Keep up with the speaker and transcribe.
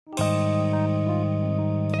Hi,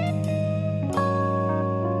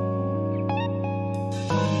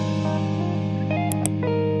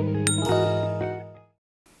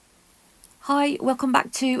 welcome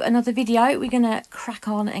back to another video. We're going to crack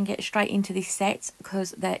on and get straight into this set because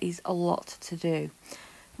there is a lot to do.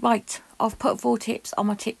 Right, I've put 4 tips on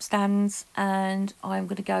my tip stands and I'm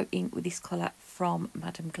going to go in with this colour from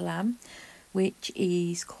Glam, which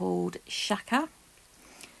is called Xxxl.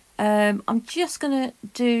 I'm just going to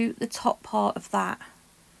do the top part of that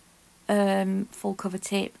full cover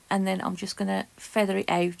tip, and then I'm just going to feather it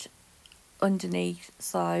out underneath,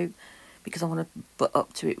 so because I want to butt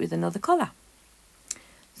up to it with another colour.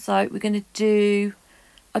 So we're going to do,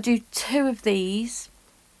 I'll do 2 of these,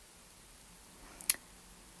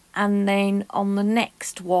 and then on the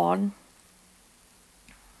next one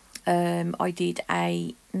I did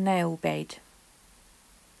a nail bed,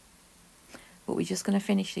 but we're just going to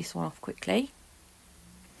finish this one off quickly.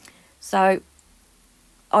 So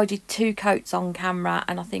I did 2 coats on camera,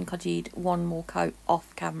 and I think I did 1 more coat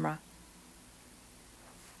off camera.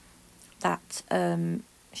 That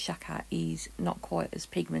Xxxl is not quite as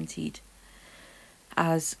pigmented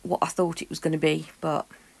as what I thought it was going to be, but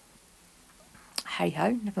hey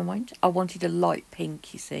ho, never mind. I wanted a light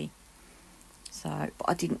pink, you see, so, but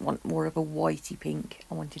I didn't want more of a whitey pink.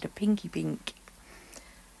 I wanted a pinky pink.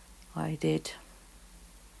 I did.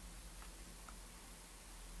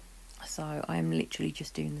 So I am literally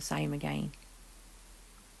just doing the same again.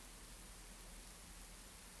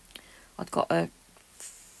 I'd got a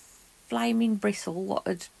flaming bristle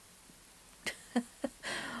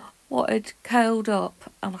what had curled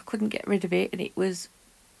up, and I couldn't get rid of it, and it was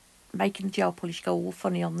making the gel polish go all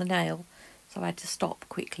funny on the nail, so I had to stop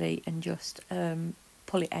quickly and just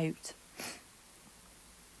pull it out.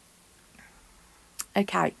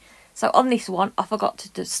 Okay, so on this one I forgot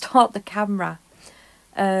to start the camera,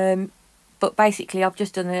 but basically I've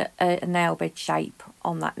just done a nail bed shape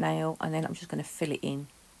on that nail, and then I'm just going to fill it in.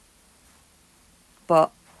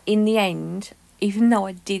 But in the end, even though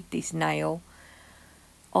I did this nail,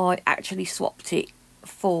 I actually swapped it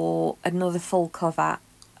for another full cover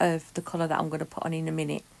of the colour that I'm going to put on in a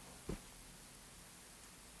minute.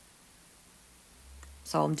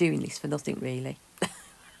 So I'm doing this for nothing really.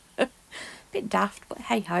 Bit daft, but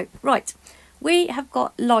hey ho. Right, we have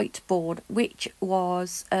got Lightboard, which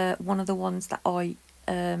was one of the ones that I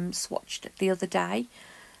swatched the other day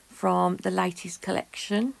from the latest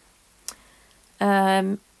collection.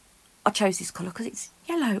 I chose this colour because it's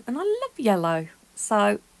yellow and I love yellow,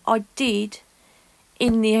 so I did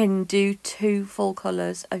in the end do 2 full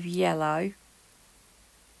colours of yellow,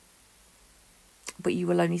 but you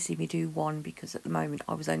will only see me do 1 because at the moment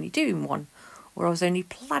I was only doing 1, or I was only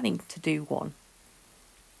planning to do 1.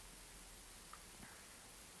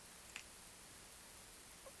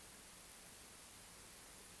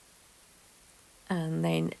 And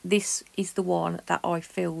then this is the one that I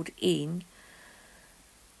filled in,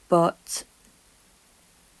 but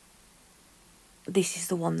this is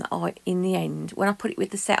the one that I, in the end, when I put it with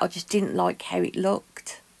the set, I just didn't like how it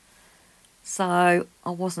looked. So I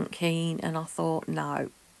wasn't keen, and I thought, no.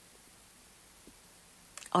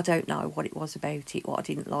 I don't know what it was about it, what I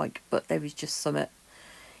didn't like, but there was just something.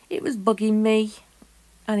 It was bugging me,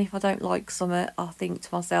 and if I don't like something, I think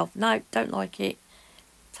to myself, no, don't like it,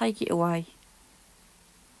 take it away.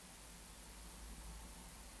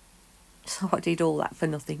 So I did all that for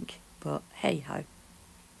nothing, but hey ho.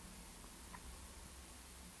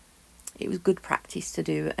 It was good practice to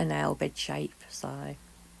do a nail bed shape, so.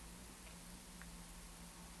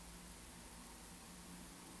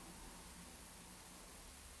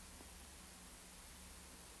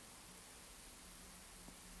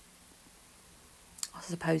 I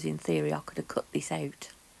suppose in theory I could have cut this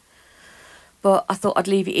out, but I thought I'd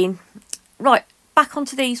leave it in. Right, back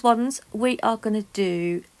onto these ones. We are going to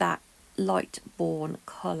do that Lightboard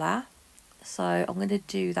colour, so I'm going to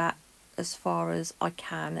do that as far as I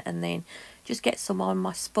can, and then just get some on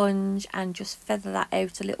my sponge and just feather that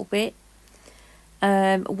out a little bit.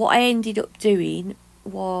 What I ended up doing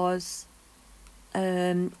was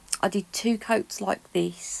I did 2 coats like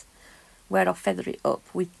this where I feather it up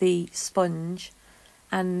with the sponge,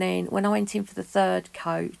 and then when I went in for the 3rd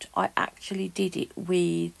coat I actually did it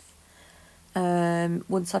with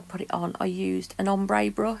once I'd put it on, I used an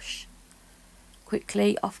ombre brush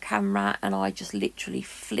quickly off camera, and I just literally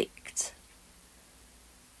flicked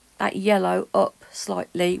that yellow up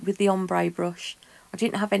slightly with the ombre brush. I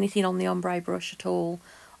didn't have anything on the ombre brush at all.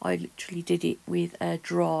 I literally did it with a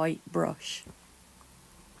dry brush.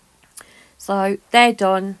 So they're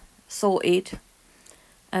done, sorted,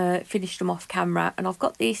 finished them off camera, and I've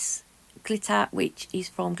got this glitter, which is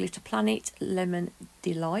from Glitter Planet, Lemon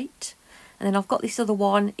Delight. And then I've got this other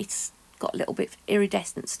one. It's got a little bit of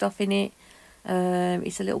iridescent stuff in it.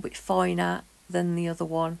 It's a little bit finer than the other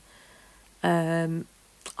one. I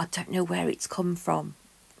don't know where it's come from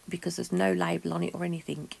because there's no label on it or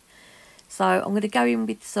anything. So I'm going to go in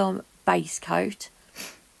with some base coat.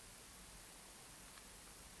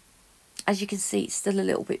 As you can see, it's still a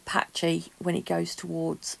little bit patchy when it goes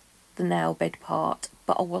towards the nail bed part,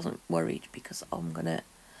 but I wasn't worried because I'm gonna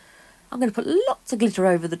put lots of glitter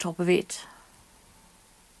over the top of it,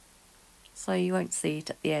 so you won't see it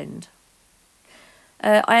at the end.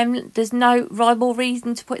 There's no rhyme or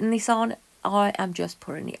reason to putting this on. I am just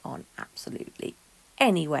putting it on absolutely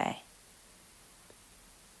anywhere.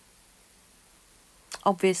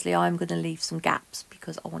 Obviously, I'm going to leave some gaps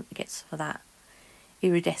because I want to get some of that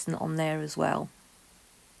iridescent on there as well.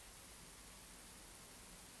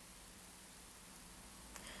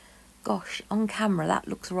 Gosh, on camera that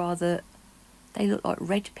looks rather, they look like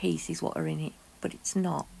red pieces what are in it, but it's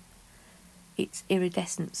not. It's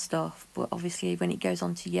iridescent stuff, but obviously when it goes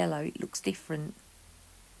on to yellow it looks different.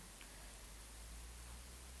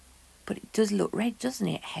 But it does look red, doesn't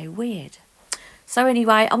it? How weird. So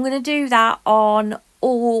anyway, I'm going to do that on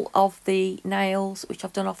all of the nails, which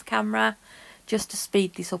I've done off camera, just to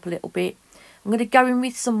speed this up a little bit. I'm going to go in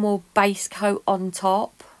with some more base coat on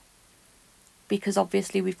top, because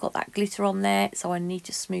obviously we've got that glitter on there, so I need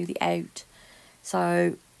to smooth it out.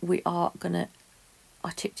 So we are going to,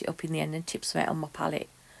 I tipped it up in the end and tipped some out on my palette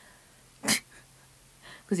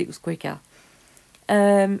because it was quicker.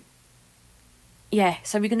 Yeah,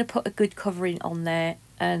 so we're going to put a good covering on there,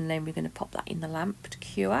 and then we're going to pop that in the lamp to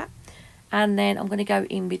cure. And then I'm going to go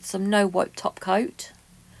in with some no wipe top coat.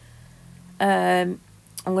 I'm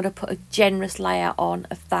going to put a generous layer on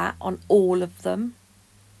of that on all of them.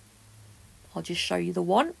 I'll just show you the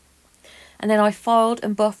one. And then I filed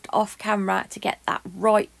and buffed off camera to get that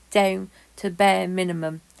right down to bare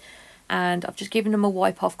minimum. And I've just given them a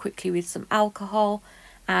wipe off quickly with some alcohol.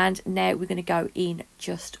 And now we're going to go in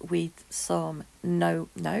just with some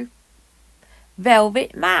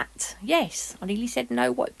Velvet Matte. Yes, I nearly said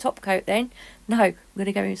no wipe top coat then. No, I'm going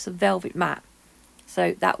to go in with some Velvet Matte.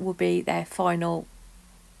 So that will be their final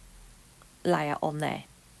layer on there.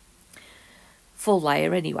 Full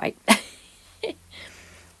layer anyway.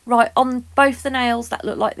 Right, on both the nails that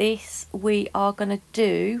look like this, we are going to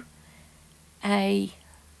do a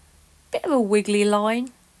bit of a wiggly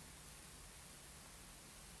line.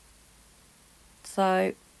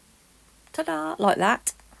 So, ta-da, like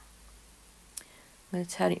that. I'm going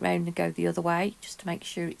to turn it round and go the other way, just to make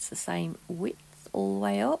sure it's the same width all the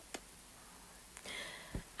way up.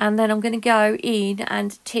 And then I'm going to go in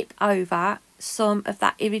and tip over some of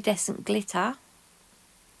that iridescent glitter,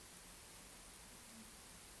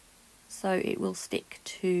 so it will stick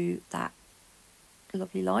to that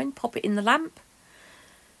lovely line. Pop it in the lamp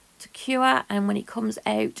to cure, and when it comes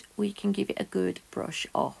out we can give it a good brush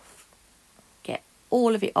off. Get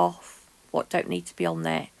all of it off what don't need to be on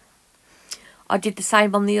there. I did the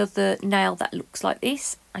same on the other nail that looks like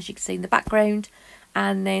this, as you can see in the background.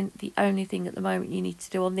 And then the only thing at the moment you need to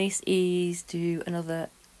do on this is do another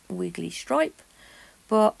wiggly stripe.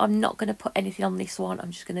 But I'm not going to put anything on this one.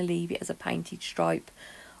 I'm just going to leave it as a painted stripe.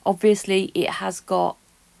 Obviously it has got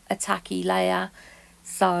a tacky layer,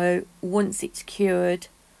 so once it's cured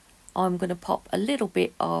I'm going to pop a little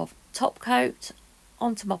bit of top coat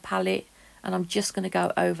onto my palette, and I'm just going to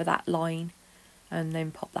go over that line and then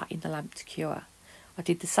pop that in the lamp to cure. I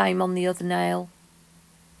did the same on the other nail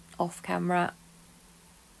off camera.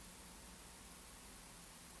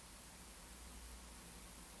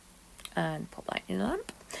 And pop that in the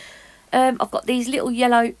lamp. I've got these little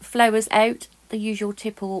yellow flowers out, the usual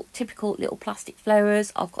typical little plastic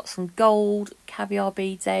flowers. I've got some gold caviar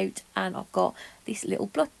beads out, and I've got this little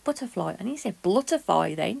butterfly. And he said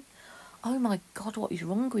butterfly then. Oh my god, what is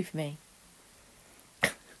wrong with me?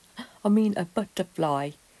 I mean a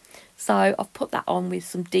butterfly. So I've put that on with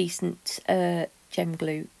some decent gem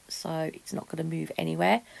glue, so it's not going to move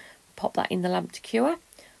anywhere. Pop that in the lamp to cure.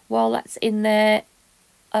 While that's in there,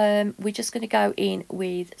 we're just going to go in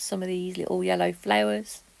with some of these little yellow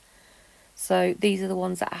flowers. So these are the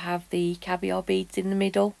ones that have the caviar beads in the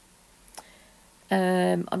middle.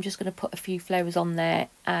 I'm just going to put a few flowers on there,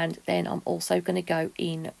 and then I'm also going to go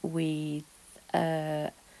in with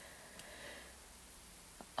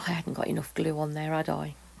I hadn't got enough glue on there, had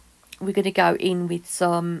I? We're going to go in with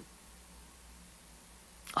some,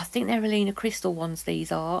 I think they're Alina Crystal ones,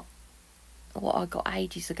 these are, what I got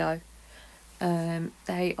ages ago.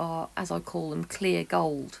 They are, as I call them, clear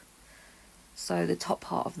gold. So the top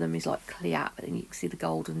part of them is like clear, but then you can see the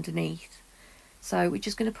gold underneath. So we're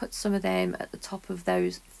just going to put some of them at the top of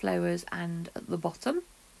those flowers and at the bottom.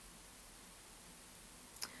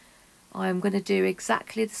 I'm going to do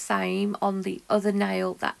exactly the same on the other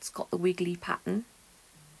nail that's got the wiggly pattern.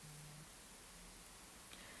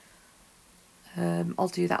 I'll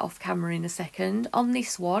do that off camera in a second. On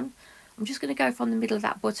this one, I'm just going to go from the middle of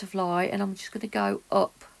that butterfly, and I'm just going to go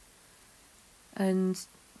up and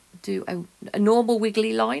do a normal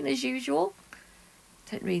wiggly line as usual.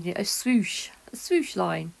 Don't read it. A swoosh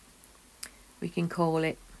line, we can call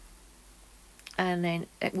it. And then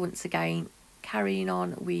once again, carrying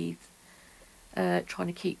on with trying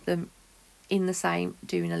to keep them in the same,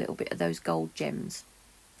 doing a little bit of those gold gems.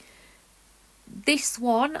 This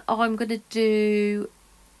one, I'm going to do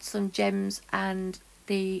some gems and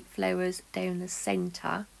the flowers down the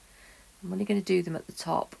centre. I'm only going to do them at the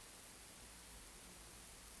top.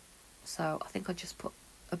 So I think I'll just put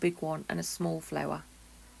a big one and a small flower.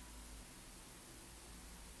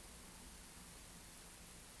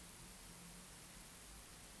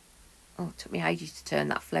 Oh, it took me ages to turn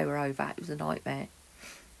that flower over. It was a nightmare.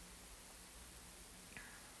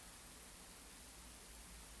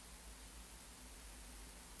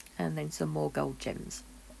 And then some more gold gems.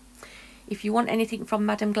 If you want anything from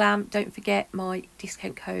Madam Glam, don't forget my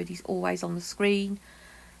discount code is always on the screen,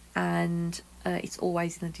 and it's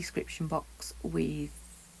always in the description box with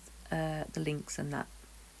the links and that.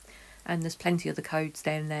 And there's plenty of the codes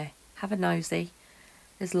down there. Have a nosy.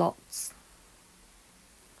 There's lots.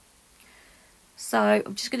 So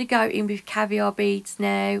I'm just going to go in with caviar beads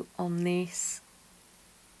now on this.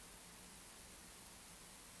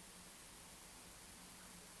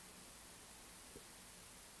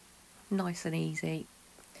 Nice and easy.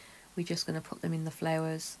 We're just going to put them in the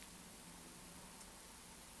flowers.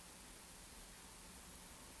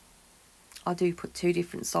 I do put 2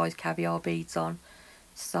 different size caviar beads on,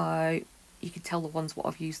 so you can tell the ones what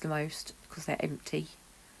I've used the most because they're empty.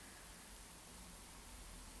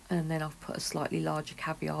 And then I've put a slightly larger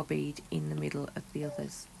caviar bead in the middle of the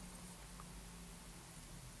others.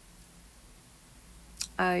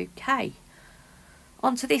 Okay,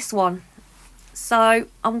 onto this one. So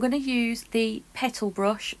I'm going to use the petal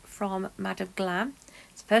brush from Madam Glam.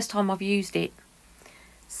 It's the first time I've used it,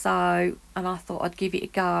 so, and I thought I'd give it a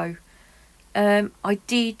go.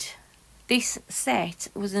 This set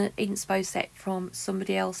was an inspo set from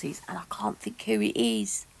somebody else's, and I can't think who it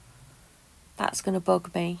is. That's going to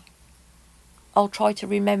bug me. I'll try to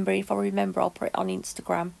remember. If I remember, I'll put it on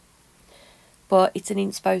Instagram. But it's an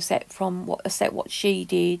inspo set from what she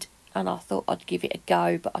did, and I thought I'd give it a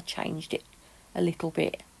go, but I changed it a little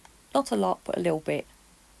bit. Not a lot, but a little bit.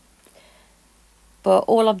 But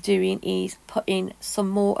all I'm doing is putting some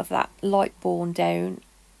more of that light born down,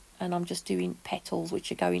 and I'm just doing petals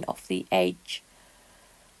which are going off the edge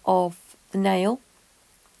of the nail.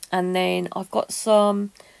 And then I've got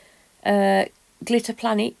some Glitter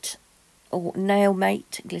Planet, or Nail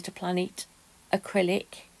Mate Glitter Planet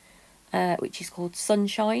acrylic, which is called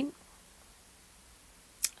Sunshine.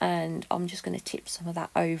 And I'm just going to tip some of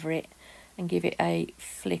that over it and give it a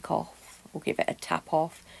flick off, or give it a tap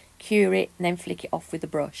off, cure it, and then flick it off with a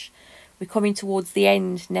brush. We're coming towards the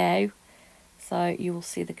end now, so you will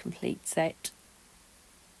see the complete set.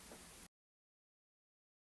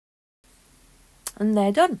 And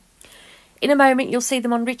they're done. In a moment you'll see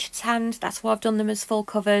them on Richard's hand. That's why I've done them as full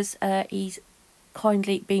covers. He's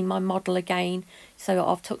kindly been my model again, so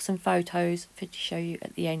I've took some photos to show you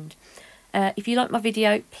at the end. If you like my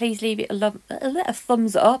video, please leave it a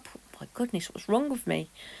thumbs up. My goodness, what's wrong with me?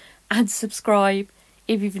 And subscribe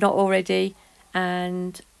if you've not already,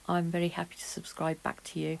 and I'm very happy to subscribe back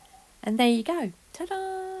to you. And there you go.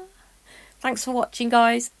 Ta-da! Thanks for watching,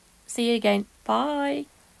 guys. See you again. Bye.